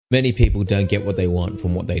Many people don't get what they want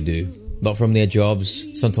from what they do. Not from their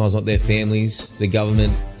jobs, sometimes not their families, the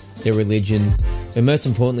government, their religion, and most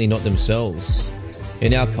importantly, not themselves.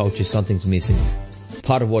 In our culture, something's missing.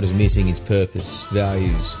 Part of what is missing is purpose,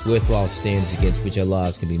 values, worthwhile standards against which our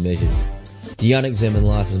lives can be measured. The unexamined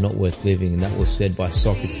life is not worth living, and that was said by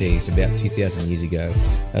Socrates about 2,000 years ago.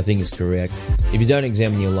 I think it's correct. If you don't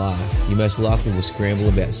examine your life, you most likely will scramble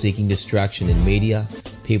about seeking distraction in media,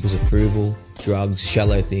 people's approval, drugs,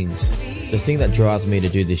 shallow things. The thing that drives me to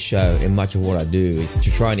do this show and much of what I do is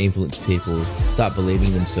to try and influence people to start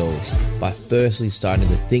believing themselves by firstly starting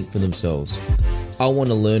to think for themselves. I want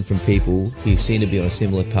to learn from people who seem to be on a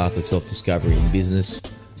similar path of self-discovery in business,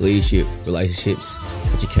 leadership, relationships,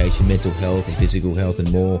 education, mental health and physical health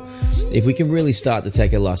and more. If we can really start to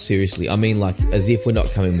take our life seriously, I mean like as if we're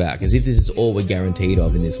not coming back, as if this is all we're guaranteed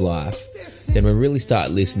of in this life, then we really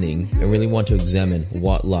start listening and really want to examine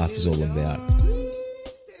what life is all about.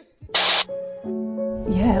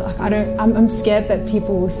 Yeah, like I'm scared that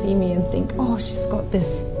people will see me and think, oh, she's got this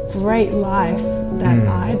great life that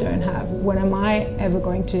I don't have. When am I ever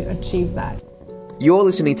going to achieve that? You're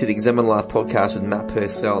listening to the Examine Life podcast with Matt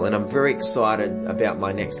Purcell, and I'm very excited about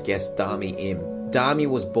my next guest, Dami Im. Dami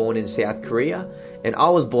was born in South Korea, and I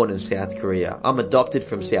was born in South Korea. I'm adopted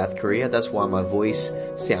from South Korea, that's why my voice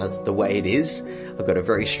sounds the way it is. I've got a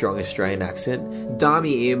very strong Australian accent.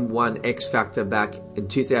 Dami Im won X Factor back in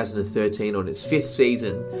 2013 on its 5th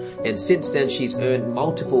season, and since then she's earned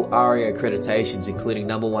multiple ARIA accreditations, including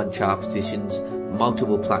 #1 chart positions,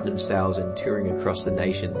 multiple platinum sales and touring across the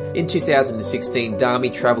nation. In 2016,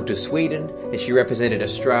 Dami travelled to Sweden and she represented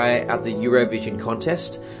Australia at the Eurovision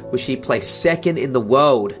contest, where she placed 2nd in the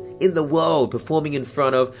world, performing in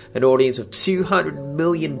front of an audience of 200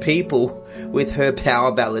 million people with her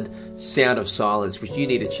power ballad, Sound of Silence, which you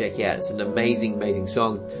need to check out. It's an amazing, amazing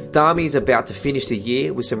song. Dami is about to finish the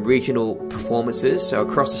year with some regional performances. So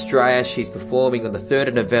across Australia, she's performing on the 3rd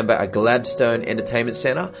of November at Gladstone Entertainment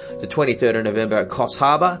Centre, the 23rd of November at Coffs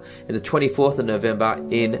Harbour, and the 24th of November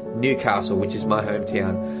in Newcastle, which is my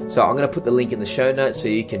hometown. So I'm going to put the link in the show notes so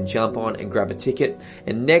you can jump on and grab a ticket.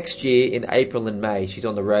 And next year in April and May, she's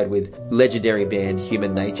on the road with legendary band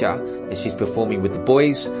Human Nature, and she's performing with the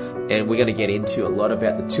boys. And we're going to get into a lot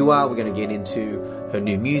about the tour. We're going to get into her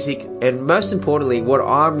new music. And most importantly, what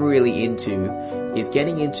I'm really into is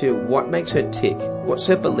getting into what makes her tick. What's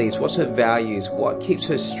her beliefs? What's her values? What keeps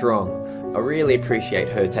her strong? I really appreciate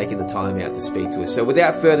her taking the time out to speak to us. So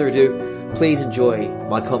without further ado, please enjoy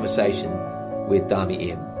my conversation with Dami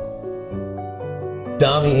Im.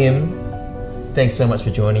 Dami Im, thanks so much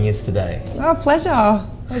for joining us today. Oh, pleasure.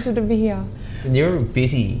 Pleasure to be here. And you're a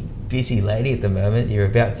busy lady at the moment. You're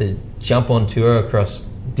about to jump on tour across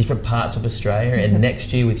different parts of Australia and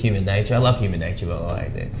next year with Human Nature. I love Human Nature, by the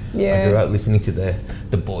way. Yeah. I grew up listening to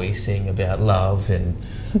the boys sing about love and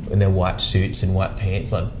their white suits and white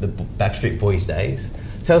pants, like the Backstreet Boys days.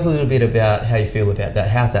 Tell us a little bit about how you feel about that.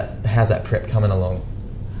 How's that prep coming along?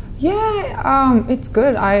 Yeah, it's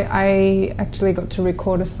good. I actually got to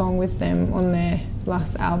record a song with them on their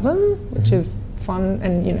last album, which is fun,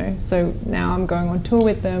 and so now I'm going on tour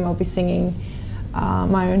with them. I'll be singing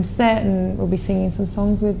my own set, and we'll be singing some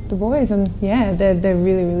songs with the boys, and yeah, they're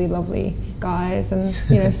really, really lovely guys, and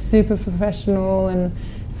super professional and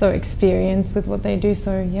so experienced with what they do.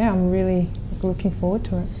 So yeah, I'm really looking forward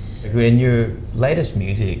to it. And your latest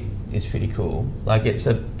music is pretty cool. Like, it's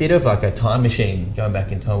a bit of like a time machine going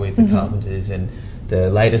back in time with the Carpenters, and the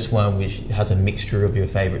latest one, which has a mixture of your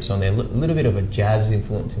favourite song there, a little bit of a jazz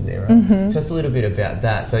influence in there, right? Tell us a little bit about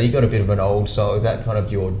that. So you got a bit of an old soul. Is that kind of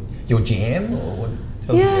your jam? Or what?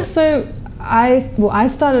 Tell us about so I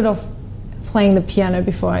started off playing the piano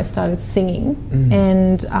before I started singing,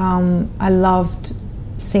 and I loved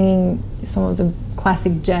singing some of the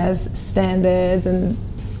classic jazz standards and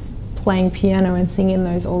playing piano and singing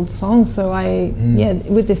those old songs. So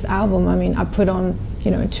with this album, I mean, I put on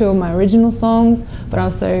 2 of my original songs, but I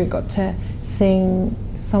also got to sing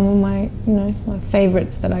some of my my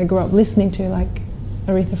favorites that I grew up listening to, like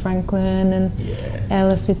Aretha Franklin and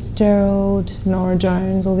Ella Fitzgerald, Nora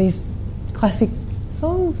Jones, all these classic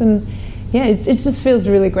songs. And yeah, it just feels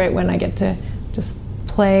really great when I get to just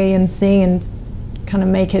play and sing and kind of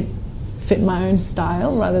make it fit my own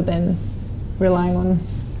style rather than relying on,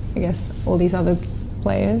 I guess, all these other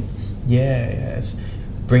players. Yeah, it's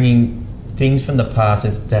bringing things from the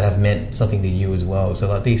past that have meant something to you as well. So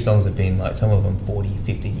like these songs have been like, some of them 40,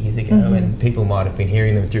 50 years ago, and people might have been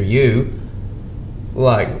hearing them through you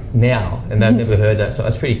like now, and they've never heard that. So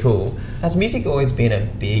that's pretty cool. Has music always been a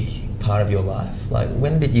big part of your life? Like,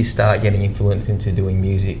 when did you start getting influenced into doing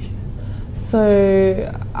music?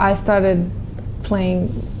 So I started playing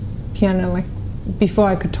piano like before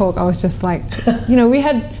I could talk. I was just like, you know, we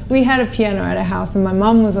had a piano at our house, and my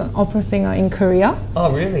mum was an opera singer in Korea.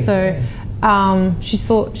 Oh, really? So she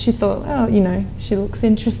thought, oh, you know, she looks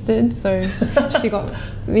interested, so she got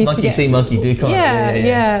me monkey to get, see, monkey do kind of.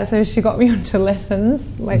 Yeah. So she got me onto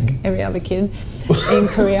lessons like every other kid in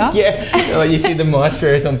Korea. Yeah, like you see the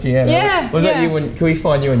maestros on piano. Yeah, Was that you? Can we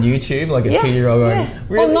find you on YouTube, like a 2-year-old going?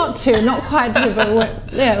 Really? Well, not quite 2,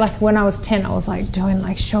 but like when I was 10, I was like doing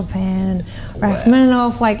like Chopin,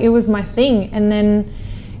 Rachmaninoff, like it was my thing. And then,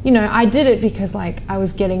 you know, I did it because like I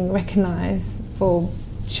was getting recognized for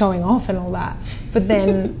showing off and all that. But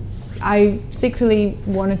then I secretly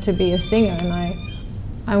wanted to be a singer, and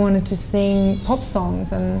I wanted to sing pop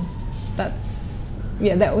songs, and that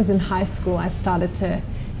was in high school. I started to,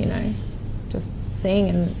 you know, just sing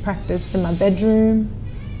and practice in my bedroom.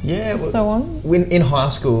 Yeah, and so on. When in high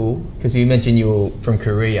school, because you mentioned you were from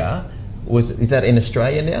Korea, is that in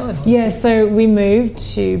Australia now? Yeah, so we moved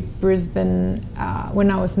to Brisbane when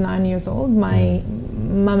I was 9 years old. My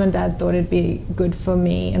mum and dad thought it'd be good for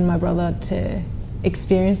me and my brother to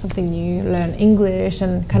experience something new, learn English,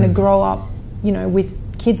 and kind of grow up, you know, with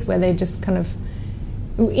kids where they just kind of,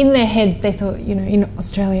 in their heads, they thought, you know, in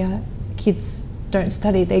Australia, kids don't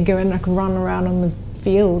study. They go and like run around on the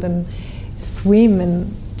field and swim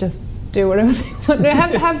and just do whatever they want.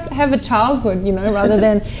 Have a childhood, you know, rather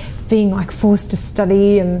than being like forced to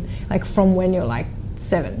study and like from when you're like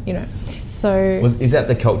 7, you know. So is that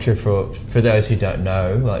the culture for those who don't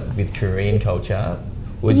know, like with Korean culture?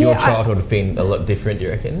 Would your childhood have been a lot different, do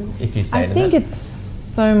you reckon, if you stayed in that? I think it's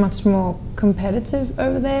so much more competitive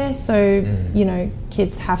over there. So, you know,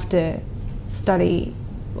 kids have to study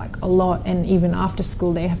like a lot, and even after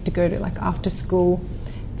school they have to go to like after school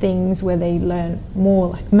things where they learn more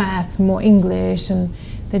like maths, more English, and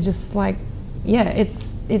they're just like,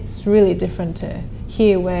 it's really different to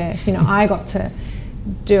here where, you know, I got to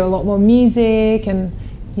do a lot more music and,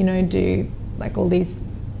 you know, do like all these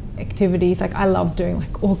activities. Like I love doing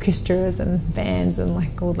like orchestras and bands and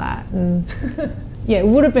like all that, and yeah, it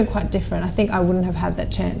would have been quite different. I think I wouldn't have had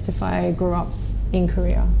that chance if I grew up in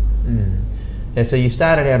Korea. Yeah, so you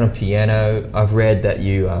started out on piano. I've read that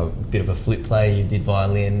you are a bit of a flute player. You did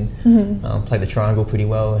violin, play the triangle pretty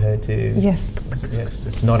well, I heard too. Yes.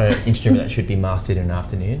 It's not an instrument that should be mastered in an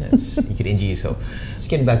afternoon. You could injure yourself. Just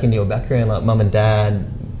getting back into your background, like mum and dad,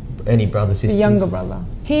 any brothers, sisters? The younger brother.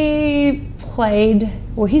 He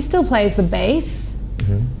still plays the bass,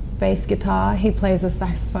 bass guitar. He plays the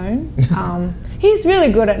saxophone. He's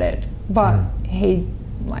really good at it, but he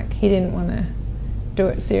didn't want to do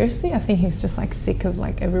it seriously. I think he was just like sick of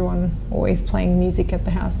like everyone always playing music at the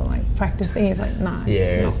house and like practicing. He's like, nah,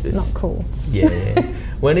 it's not cool. Yeah.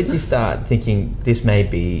 When did you start thinking this may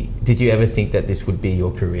be? Did you ever think that this would be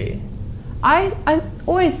your career? I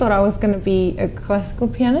always thought I was going to be a classical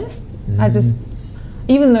pianist. I just,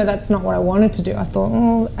 even though that's not what I wanted to do, I thought,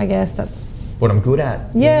 oh, I guess that's what I'm good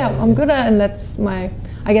at. Yeah, I'm good at, and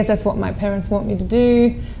I guess that's what my parents want me to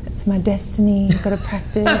do. It's my destiny. I've got to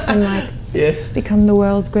practice and like become the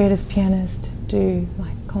world's greatest pianist, do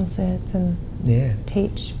like concerts and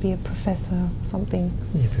teach, be a professor or something.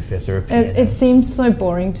 Yeah, professor of piano. It seems so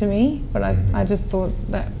boring to me, but I just thought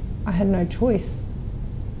that I had no choice.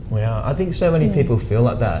 Well, I think so many people feel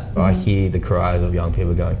like that. I hear the cries of young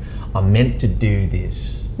people going, I'm meant to do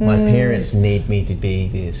this. My parents need me to be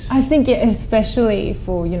this. I think especially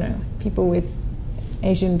for, you know, people with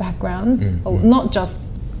Asian backgrounds, or not just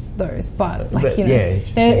those, but like, you know,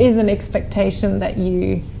 there is an expectation that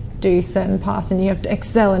you do certain paths and you have to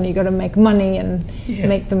excel and you got to make money and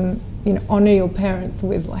make them, you know, honor your parents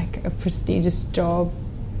with like a prestigious job.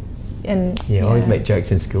 And I always make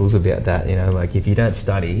jokes in schools about that, you know, like if you don't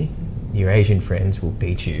study, your Asian friends will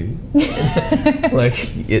beat you.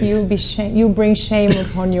 Like you'll bring shame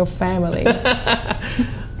upon your family.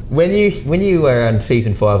 When you were on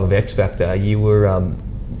season 5 of X Factor, you were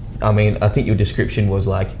I think your description was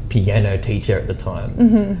like piano teacher at the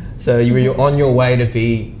time. So you were on your way to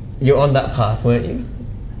be, you're on that path, weren't you?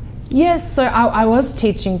 Yes, so I was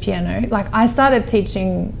teaching piano. Like I started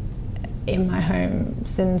teaching in my home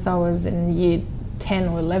since I was in year 10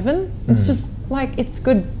 or 11. It's just like, it's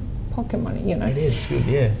good pocket money, you know. It is, it's good,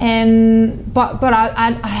 yeah. And but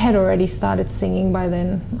I had already started singing by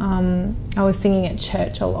then. I was singing at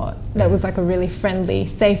church a lot. That was like a really friendly,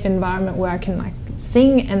 safe environment where I can like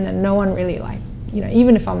sing, and then no one really like, you know,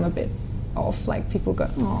 even if I'm a bit off, like people go,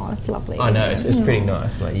 oh, that's lovely. I know, it's pretty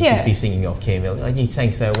nice. Like you could be singing off key, like you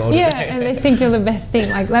sang so well today. Yeah, and they think you're the best thing.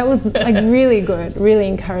 Like that was like really good, really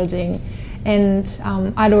encouraging. And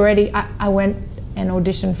I went and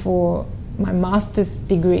auditioned for my master's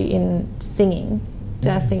degree in singing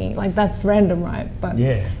jazz singing. Like, that's random, right? But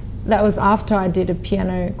Yeah. that was after I did a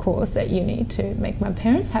piano course at uni to make my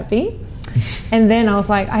parents happy. And then I was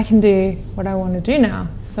like, I can do what I want to do now.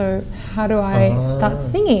 So how do I start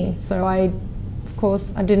singing? So of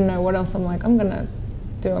course, I didn't know what else. I'm like, I'm going to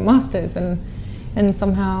do a master's. And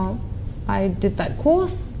somehow I did that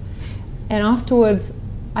course. And afterwards,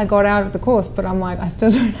 I got out of the course, but I'm like, I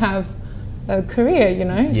still don't have a career, you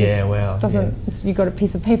know? Yeah, wow. You got a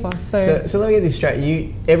piece of paper. So let me get this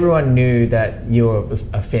straight. Everyone knew that you're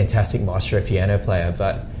a fantastic maestro piano player,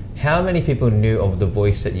 but how many people knew of the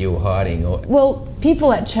voice that you were hiding? Well,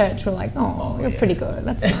 people at church were like, oh, you're pretty good.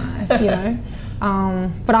 That's nice, you know?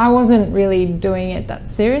 But I wasn't really doing it that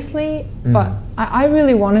seriously. But I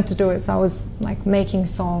really wanted to do it, so I was like making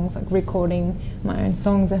songs, like recording my own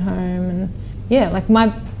songs at home, and yeah, like my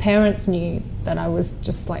parents knew that I was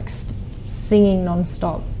just like singing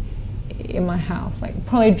non-stop in my house, like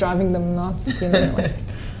probably driving them nuts, you know, like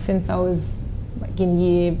since I was like in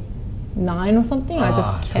year 9 or something. I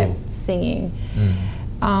just kept singing.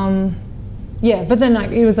 Yeah, but then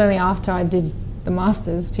like it was only after I did the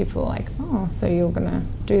masters, people were like, oh, so you're gonna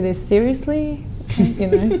do this seriously, you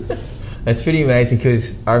know? That's pretty amazing,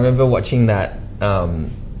 because I remember watching that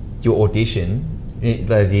your audition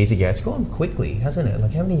those years ago. It's gone quickly, hasn't it?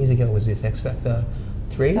 Like, how many years ago was this, X Factor?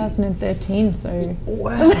 3? 2013, so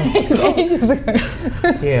wow. ages ago.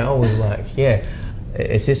 Yeah, I was like, yeah,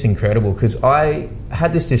 it's just incredible, because I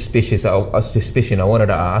had this suspicion. I wanted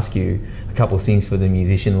to ask you a couple of things for the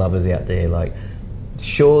musician lovers out there. Like,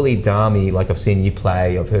 surely Dami, like I've seen you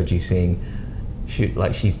play, I've heard you sing,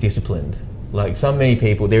 she's disciplined. Like, so many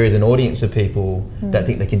people, there is an audience of people that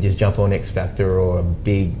think they can just jump on X Factor or a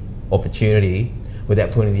big opportunity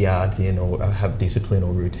without putting the yards in or have discipline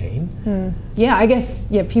or routine. Yeah, I guess,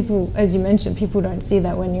 people, as you mentioned, people don't see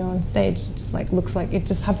that when you're on stage. It just like looks like it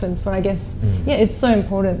just happens. But I guess, it's so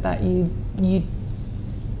important that you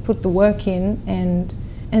put the work in, and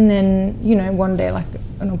then, you know, one day like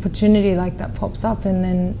an opportunity like that pops up, and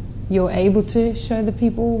then you're able to show the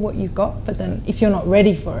people what you've got. But then if you're not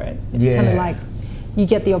ready for it, it's kind of like you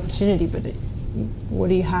get the opportunity, but what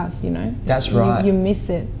do you have, you know? That's right. You miss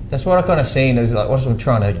it. That's what I kind of seen. It was like, what I'm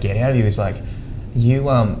trying to get out of you is like,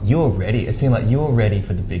 you're ready. It seemed like you were ready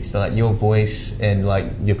for the big stuff. Like, your voice and like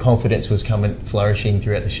your confidence was flourishing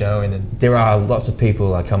throughout the show. And then there are lots of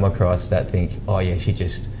people I come across that think, oh yeah,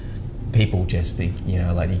 people just think, you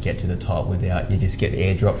know, like you get to the top you just get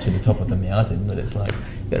airdropped to the top of the mountain. But it's like,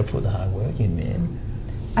 you got to put the hard work in, man.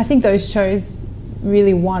 I think those shows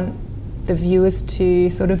really want the viewers to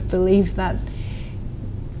sort of believe that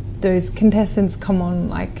those contestants come on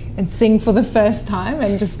like and sing for the first time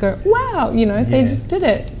and just go, wow, you know, they just did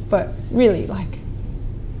it. But really, like,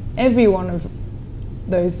 every one of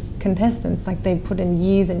those contestants, like, they put in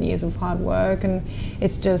years and years of hard work, and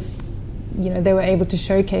it's just, you know, they were able to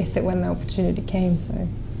showcase it when the opportunity came. So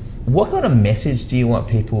what kind of message do you want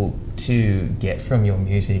people to get from your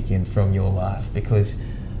music and from your life? Because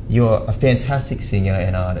you're a fantastic singer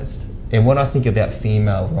and artist, and when I think about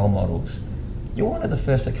female role models, you're one of the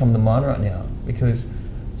first that come to mind right now, because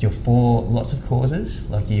you're for lots of causes.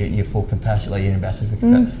 Like, you're for compassion, like you're an ambassador for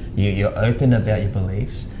compassion. You're open about your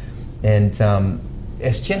beliefs, and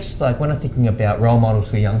it's just like, when I'm thinking about role models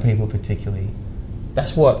for young people particularly,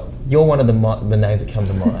 you're one of the names that come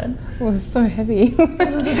to mind. Well, it's so heavy. But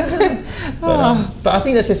I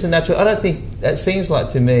think that's just a natural. I don't think that seems like,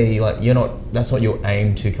 to me, like that's not your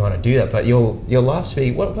aim to kind of do that. But your life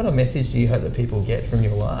speed. What kind of message do you hope that people get from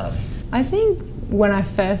your life? I think when I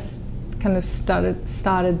first kind of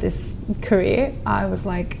started this career, I was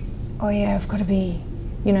like, oh yeah, I've got to be,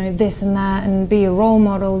 you know, this and that, and be a role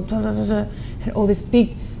model, blah, blah, blah, blah, and all these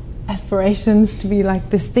big aspirations to be like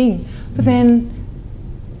this thing. But then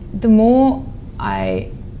the more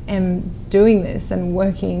I am doing this and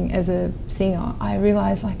working as a singer, I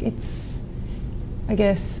realise, like, I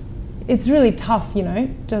guess it's really tough, you know,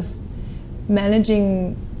 just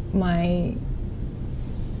managing my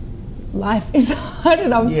life is hard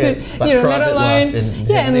enough to, you know, let alone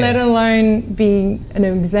let alone being an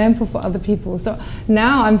example for other people. So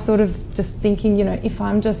now I'm sort of just thinking, you know, if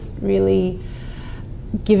I'm just really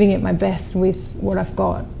giving it my best with what I've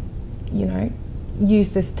got, you know, use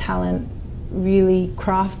this talent, really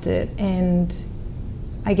craft it, and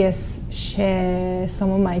I guess share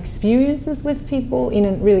some of my experiences with people in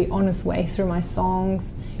a really honest way through my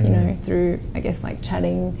songs, you know, through, I guess, like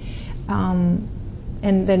chatting,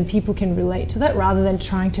 and then people can relate to that, rather than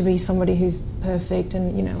trying to be somebody who's perfect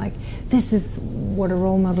and, you know, like, this is what a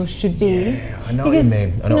role model should be. Yeah, I know what you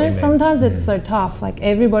mean. I know what you mean. Sometimes it's so tough. Like,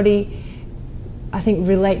 everybody, I think,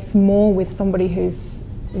 relates more with somebody who's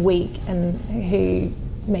weak and who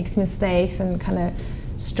makes mistakes and kind of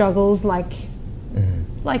struggles like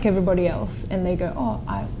everybody else, and they go, oh,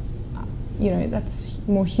 that's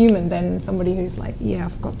more human than somebody who's like, yeah,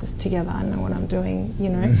 I've got this together, I know what I'm doing,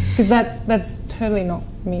 because that's totally not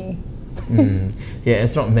me. Yeah,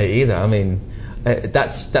 it's not me either. I mean,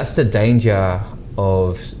 that's the danger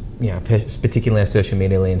of particularly our social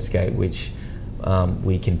media landscape, which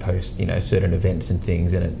we can post certain events and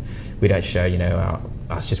things, and we don't show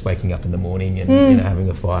us just waking up in the morning and having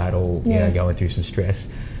a fight or going through some stress.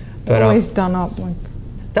 But always done up like.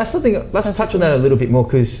 That's something. Let's touch on that a little bit more,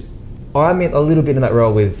 because I'm a little bit in that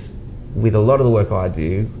role with a lot of the work I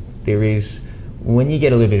do. There is, when you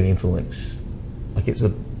get a little bit of influence,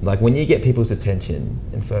 like when you get people's attention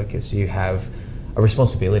and focus, you have a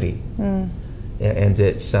responsibility, and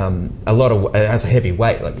it's a lot of, it has a heavy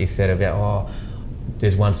weight, like you said about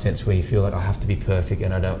there's one sense where you feel like I have to be perfect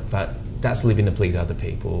and I don't. But that's living to please other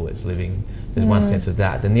people. There's one sense of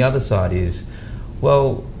that. Then the other side is,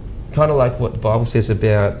 well, kind of like what the Bible says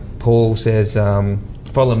about, Paul says,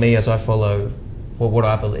 follow me as I follow what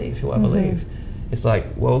I believe, who I believe. It's like,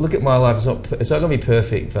 well, look at my life. It's not going to be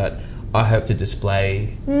perfect, but I hope to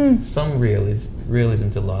display some realism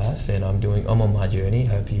to life, and I'm on my journey.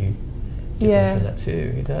 Hope you get something from that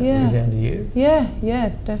too. Is that down to you? Yeah,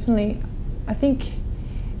 definitely. I think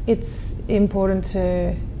it's important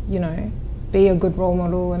to, be a good role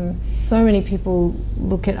model, and so many people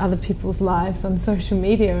look at other people's lives on social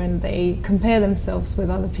media and they compare themselves with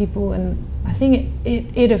other people, and I think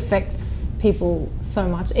it affects people so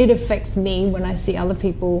much. It affects me when I see other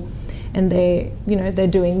people and they're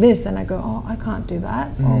doing this and I go, oh, I can't do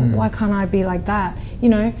that, or why can't I be like that,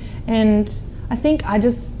 and I think I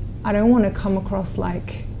don't want to come across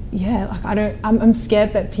like, I'm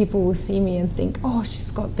scared that people will see me and think, oh,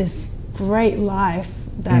 she's got this great life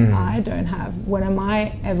that I don't have. When am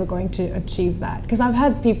I ever going to achieve that? Because I've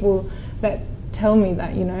had people that tell me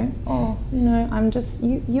that, I'm just,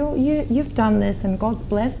 you've done this and God's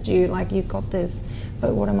blessed you, like you've got this,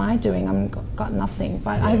 but what am I doing? I've got nothing.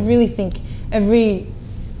 But I really think every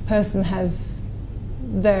person has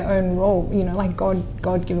their own role, like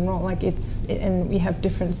God-given role, like and we have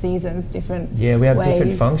different seasons, different we have ways.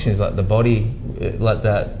 Different functions, like the body, like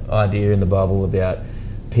that idea in the Bible about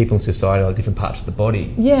people in society, like different parts of the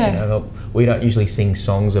body. We don't usually sing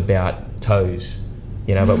songs about toes,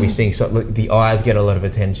 but we sing the eyes get a lot of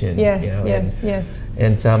attention. Yes.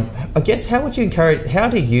 And I guess how do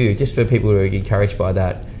you, just for people who are encouraged by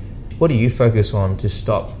that, what do you focus on to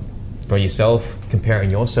stop for yourself comparing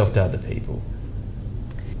yourself to other people?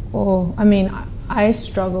 Well, I mean, I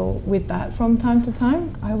struggle with that from time to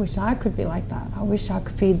time. I wish I could be like that. I wish I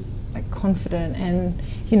could be like confident and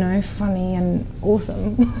funny and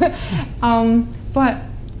awesome. But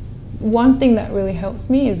one thing that really helps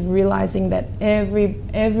me is realizing that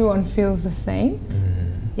everyone feels the same,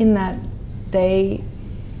 in that they,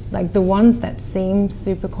 like the ones that seem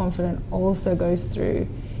super confident also goes through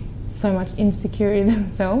so much insecurity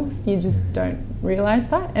themselves. You just don't realize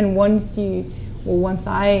that. And once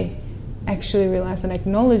I actually realized and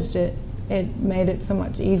acknowledged it, it made it so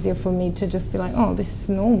much easier for me to just be like, oh, this is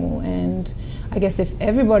normal. And I guess if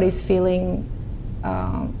everybody's feeling,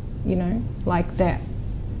 like they're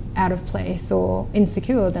out of place or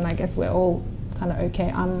insecure, then I guess we're all kind of okay.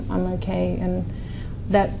 I'm okay. And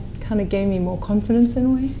that kind of gave me more confidence in a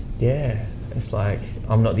way. Yeah, it's like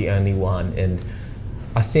I'm not the only one. And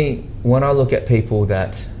I think when I look at people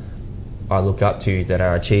that I look up to that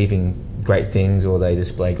are achieving great things or they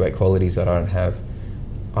display great qualities that I don't have,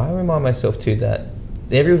 I remind myself too that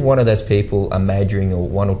every one of those people are majoring or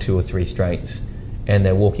one or two or three strengths, and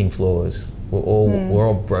they're walking flaws. We're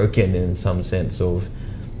all broken in some sense of,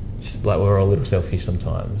 like, we're all a little selfish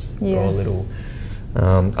sometimes. Yes. We're all a little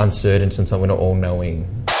uncertain, since we're not all knowing.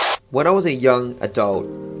 When I was a young adult,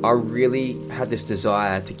 I really had this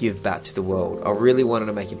desire to give back to the world. I really wanted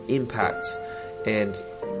to make an impact, and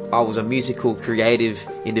I was a musical, creative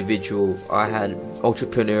individual. I had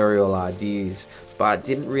entrepreneurial ideas, but I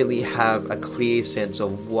didn't really have a clear sense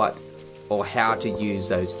of what or how to use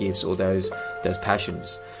those gifts or those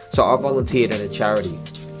passions. So I volunteered at a charity.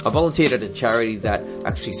 I volunteered at a charity that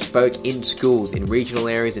actually spoke in schools, in regional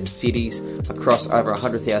areas and cities across over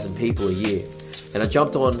 100,000 people a year. And I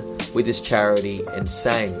jumped on with this charity and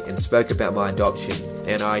sang and spoke about my adoption.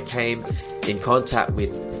 And I came in contact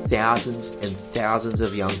with thousands and thousands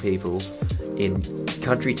of young people in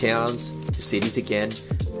country towns, to cities again,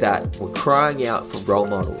 that were crying out for role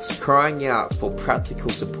models, crying out for practical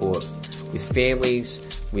support, with families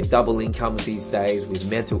with double incomes these days, with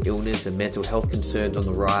mental illness and mental health concerns on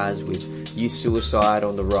the rise, with youth suicide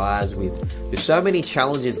on the rise, with so many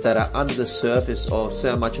challenges that are under the surface of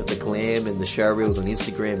so much of the glam and the show reels on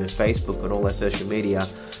Instagram and Facebook and all that social media,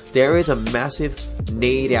 there is a massive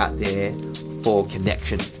need out there for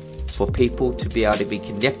connection, for people to be able to be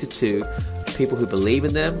connected to people who believe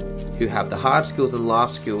in them, who have the hard skills and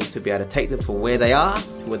life skills to be able to take them from where they are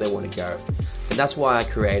to where they want to go. And that's why I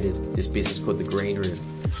created this business called The Green Room.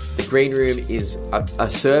 The Green Room is a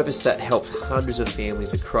service that helps hundreds of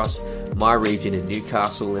families across my region in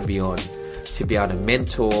Newcastle and beyond to be able to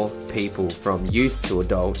mentor people from youth to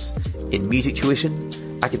adults in music tuition,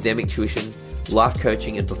 academic tuition, life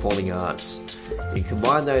coaching and performing arts. You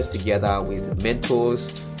combine those together with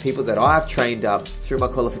mentors, people that I've trained up through my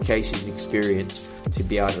qualifications and experience to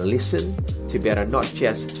be able to listen, to be able to not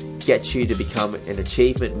just get you to become an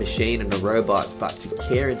achievement machine and a robot, but to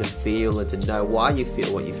care and to feel and to know why you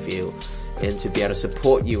feel what you feel, and to be able to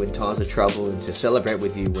support you in times of trouble and to celebrate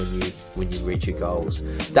with you when you reach your goals.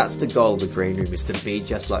 That's the goal of the Green Room, is to be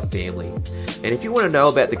just like family. And if you want to know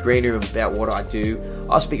about the Green Room, about what I do,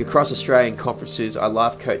 I speak across Australian conferences. I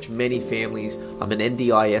life coach many families. I'm an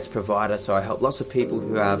NDIS provider, so I help lots of people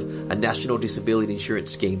who have a National Disability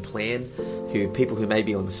Insurance Scheme plan, people who may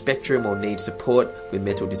be on the spectrum or need support with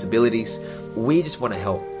mental disabilities. We just want to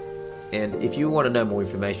help. And if you want to know more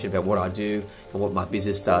information about what I do and what my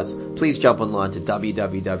business does, please jump online to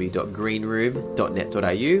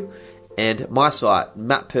www.greenroom.net.au and my site,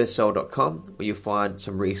 mattpurcell.com, where you'll find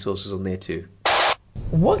some resources on there too.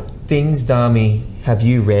 What things, Dami, have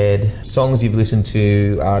you read, songs you've listened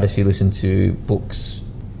to, artists you listen to, books,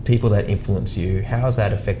 people that influence you? How has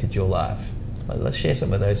that affected your life? Let's share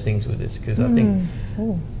some of those things with us, because I think...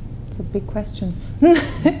 Oh, it's a big question.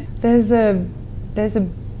 There's a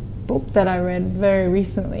book that I read very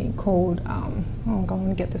recently called, oh God, I want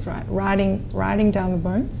to get this right, Writing Down the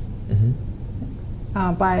Bones,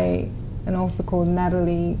 by an author called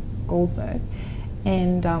Natalie Goldberg.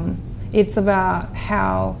 And it's about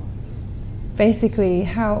how you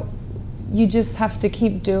just have to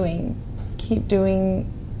keep doing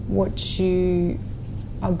what you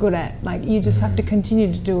are good at. Like, you just have to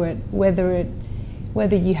continue to do it, whether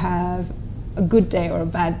you have a good day or a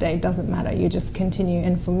bad day, doesn't matter. You just continue.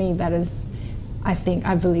 And for me, that is, I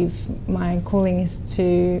believe my calling is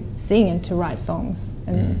to sing and to write songs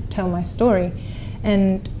and tell my story.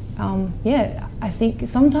 And I think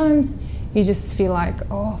sometimes you just feel like,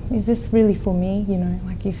 oh, is this really for me? You know,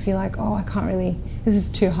 like you feel like, oh, I can't really, this is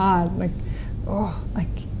too hard. Like, oh,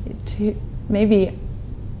 maybe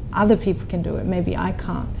other people can do it, maybe I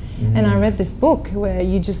can't. And I read this book where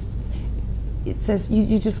it says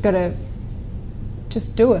you just gotta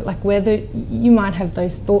just do it. Like, whether you might have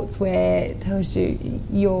those thoughts where it tells you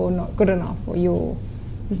you're not good enough or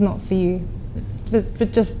it's not for you,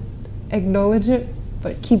 but just acknowledge it,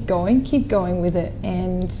 but keep going with it.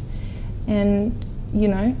 And you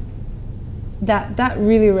know, that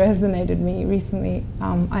really resonated with me recently.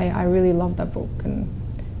 I really love that book. And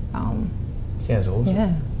sounds awesome.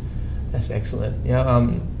 Yeah, that's excellent.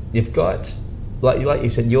 Yeah, you've got, like you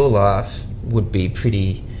said, your life would be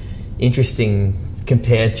pretty interesting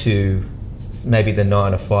compared to maybe the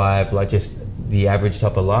 9 to 5, like just the average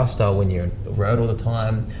type of lifestyle when you're on the road all the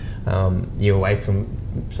time. You're away from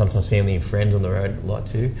sometimes family and friends on the road a lot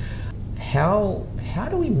too. How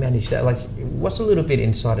do we manage that? Like, what's a little bit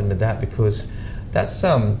insight into that? Because that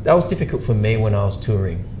was difficult for me when I was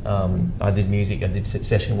touring. I did music, I did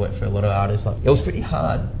session work for a lot of artists. Like, it was pretty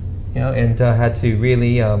hard, you know, and I had to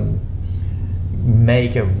really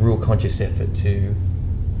make a real conscious effort to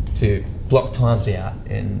block times out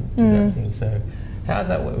and do that thing. So how does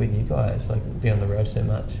that work with you guys, like, be on the road so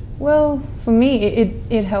much? Well, for me,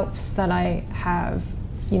 it helps that I have,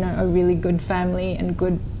 you know, a really good family and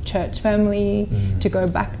good church family to go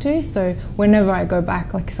back to. So whenever I go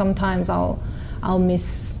back, like, sometimes I'll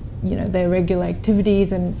miss, you know, their regular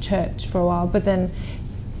activities and church for a while, but then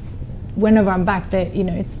whenever I'm back there, you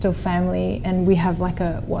know, it's still family, and we have like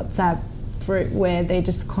a WhatsApp group where they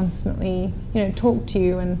just constantly, you know, talk to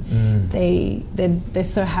you, and they're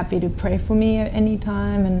so happy to pray for me at any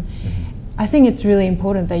time. And I think it's really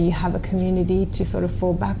important that you have a community to sort of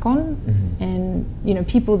fall back on, and, you know,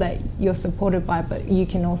 people that you're supported by, but you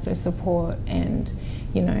can also support. And,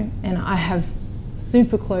 you know, and I have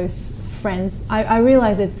super close friends. I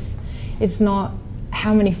realize it's not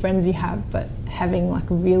how many friends you have, but having like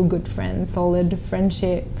a real good friend, solid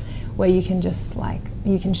friendship, where you can just like,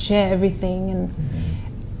 you can share everything. And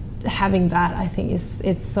having that, I think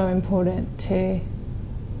it's so important to,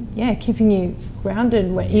 keeping you grounded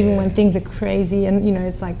even when things are crazy, and, you know,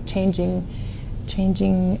 it's like changing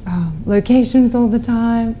changing locations all the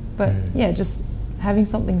time. But yeah, just having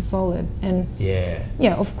something solid, and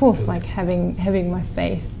yeah, of course, like having my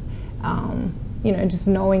faith. You know, just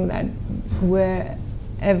knowing that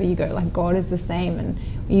wherever you go, like God is the same, and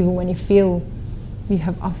even when you feel you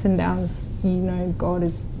have ups and downs, you know God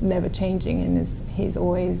is never changing, and He's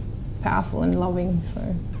always powerful and loving.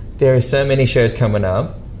 So there are so many shows coming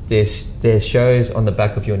up. There's shows on the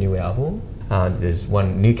back of your new album. There's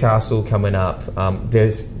one Newcastle coming up. I'm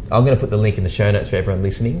going to put the link in the show notes for everyone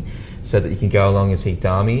listening, so that you can go along and see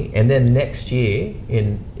Dami. And then next year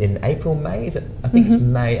in April, May, is it? I think it's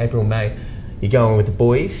April, May. You're going with the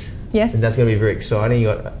boys. Yes. And that's going to be very exciting.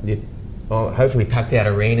 You got hopefully packed out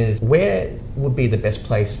arenas. Where would be the best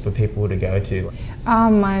place for people to go to?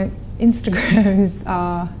 My Instagram is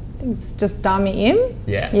I think it's just Dami Im.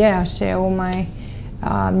 Yeah. Yeah, I share all my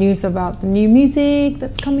news about the new music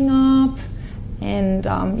that's coming up, and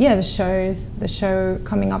the show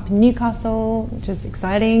coming up in Newcastle, which is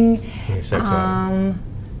exciting. Yeah, so exciting.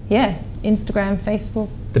 Instagram, Facebook.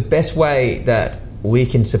 The best way that we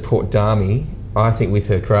can support Dami, I think, with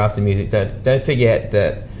her craft and music. Don't forget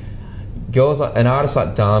that an artist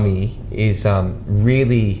like Dami is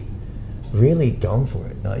really, really going for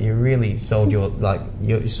it. Like, you really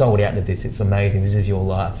you're sold out to this. It's amazing. This is your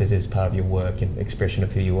life. This is part of your work and expression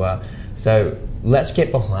of who you are. So let's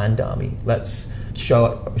get behind Dami. Let's show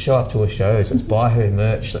up to her shows. Let's buy her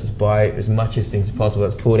merch. Let's buy as much as things as possible.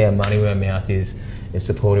 Let's put our money where our mouth is and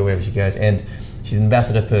support her wherever she goes. And she's an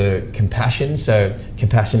ambassador for Compassion. So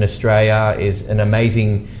Compassion Australia is an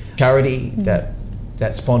amazing charity that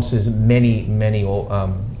sponsors many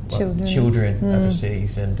children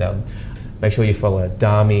overseas. And make sure you follow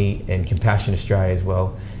Dami and Compassion Australia as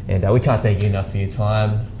well. And we can't thank you enough for your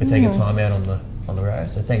time, for taking time out on the road.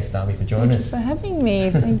 So thanks, Dami, for joining us. Thank you for having me.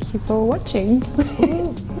 Thank you for watching.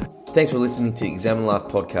 Thanks for listening to Examine Life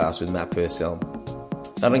podcast with Matt Purcell.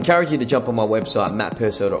 I'd encourage you to jump on my website,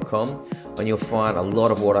 mattpurcell.com, and you'll find a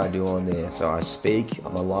lot of what I do on there. So I speak,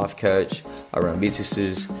 I'm a life coach, I run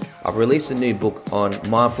businesses. I've released a new book on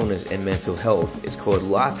mindfulness and mental health. It's called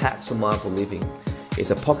Life Hacks for Mindful Living.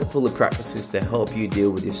 It's a pocket full of practices to help you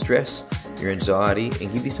deal with your stress, your anxiety,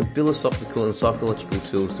 and give you some philosophical and psychological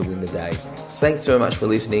tools to win the day. So thanks so much for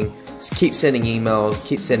listening. Just keep sending emails,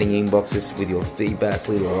 keep sending inboxes with your feedback.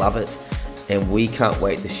 We love it. And we can't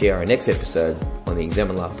wait to share our next episode on the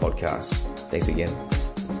Examine Life podcast. Thanks again.